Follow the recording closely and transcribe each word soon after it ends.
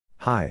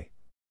Hi.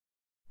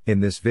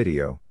 In this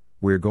video,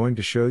 we're going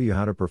to show you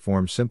how to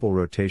perform simple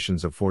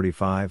rotations of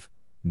 45,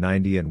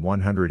 90 and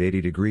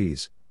 180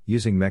 degrees,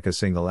 using MECHA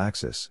Single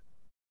Axis.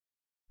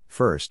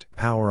 First,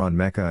 power on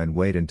MECHA and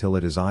wait until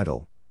it is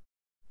idle.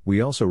 We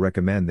also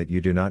recommend that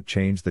you do not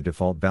change the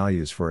default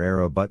values for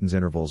arrow buttons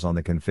intervals on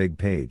the config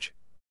page.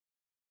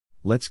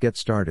 Let's get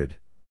started.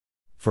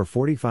 For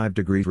 45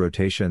 degree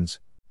rotations,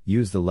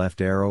 use the left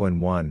arrow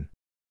and 1,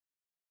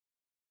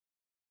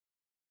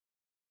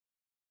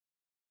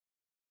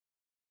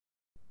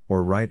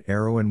 or right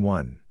arrow and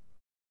 1.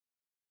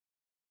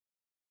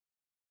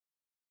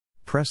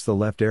 Press the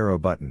left arrow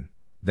button,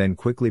 then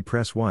quickly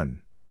press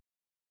 1.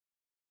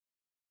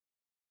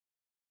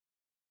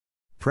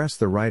 Press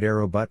the right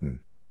arrow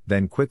button,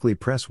 then quickly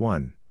press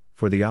 1,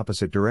 for the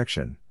opposite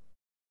direction.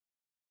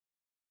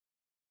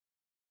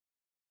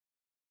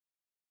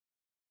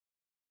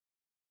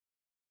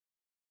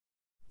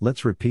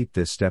 Let's repeat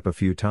this step a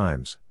few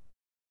times.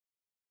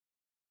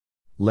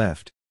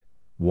 Left,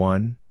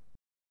 1.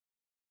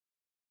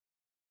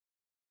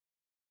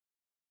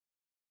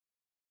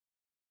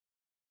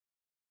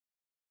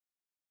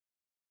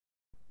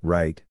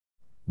 Right,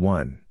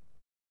 1.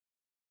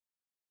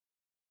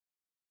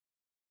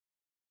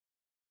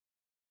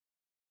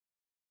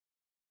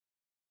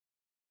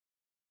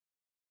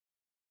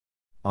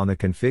 On the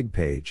config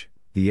page,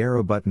 the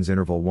arrow buttons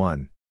interval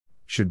 1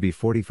 should be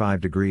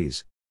 45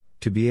 degrees,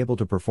 to be able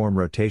to perform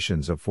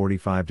rotations of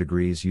 45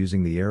 degrees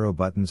using the arrow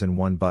buttons and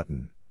 1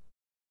 button.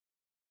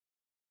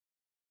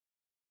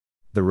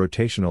 The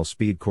rotational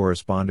speed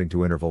corresponding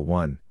to interval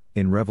 1,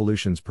 in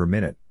revolutions per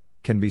minute,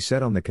 can be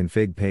set on the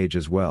config page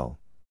as well.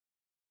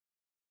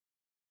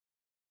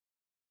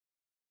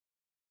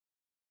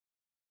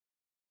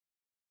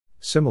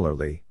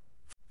 Similarly,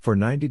 for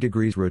 90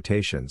 degrees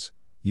rotations,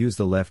 use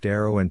the left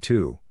arrow and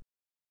 2,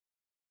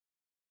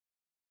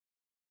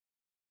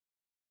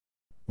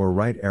 or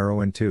right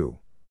arrow and 2.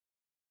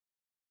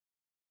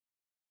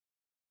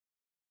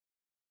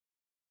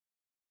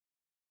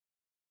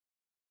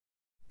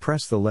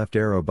 Press the left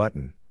arrow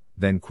button,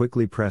 then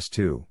quickly press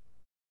 2.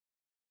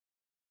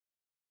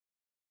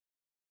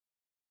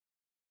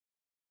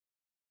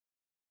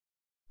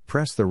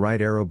 Press the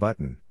right arrow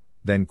button,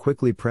 then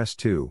quickly press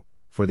 2,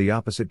 for the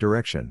opposite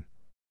direction.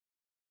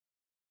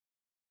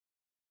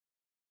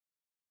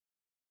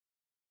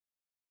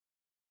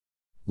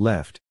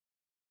 Left,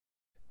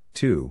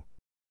 2.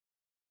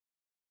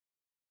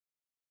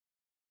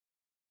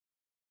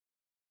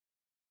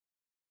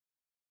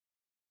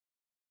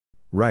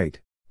 Right,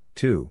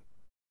 2.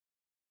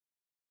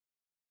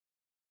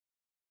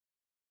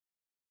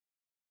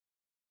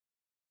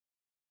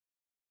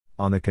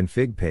 On the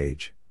config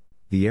page,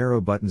 the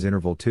arrow buttons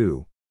interval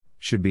 2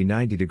 should be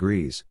 90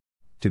 degrees,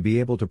 to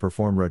be able to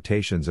perform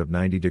rotations of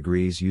 90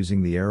 degrees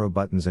using the arrow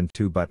buttons and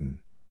 2 button.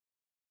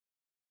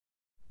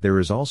 There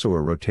is also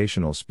a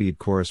rotational speed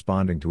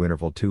corresponding to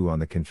interval 2 on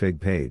the config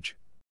page.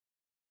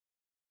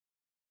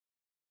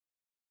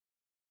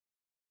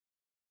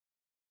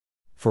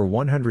 For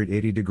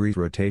 180 degree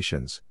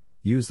rotations,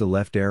 use the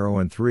left arrow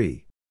and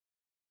 3,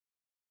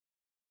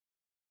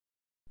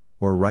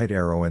 or right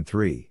arrow and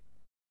 3.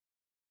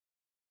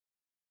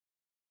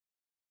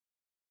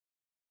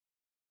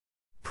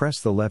 Press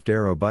the left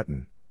arrow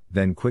button,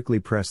 then quickly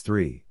press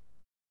 3.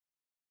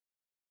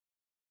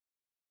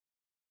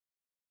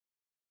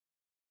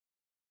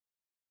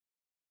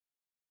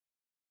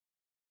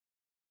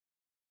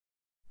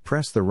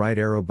 Press the right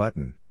arrow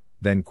button,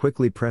 then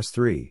quickly press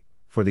 3,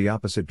 for the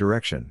opposite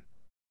direction.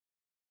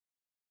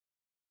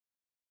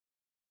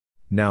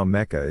 Now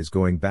MECHA is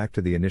going back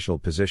to the initial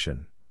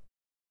position.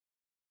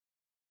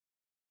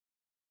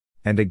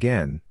 And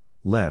again,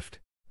 left,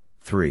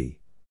 3.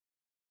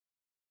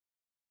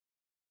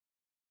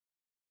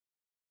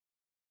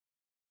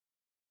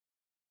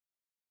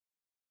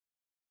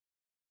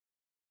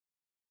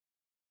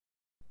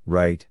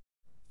 Right,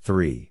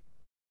 3.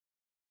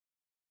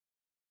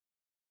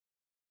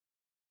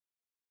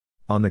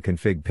 On the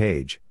config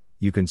page,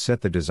 you can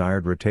set the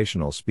desired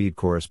rotational speed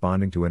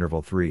corresponding to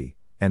interval 3,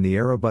 and the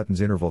arrow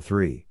buttons interval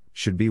 3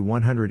 should be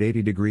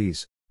 180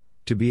 degrees,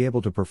 to be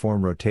able to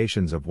perform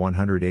rotations of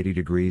 180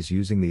 degrees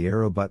using the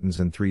arrow buttons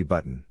and 3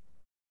 button.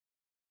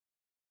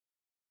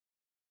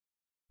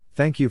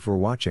 Thank you for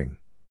watching.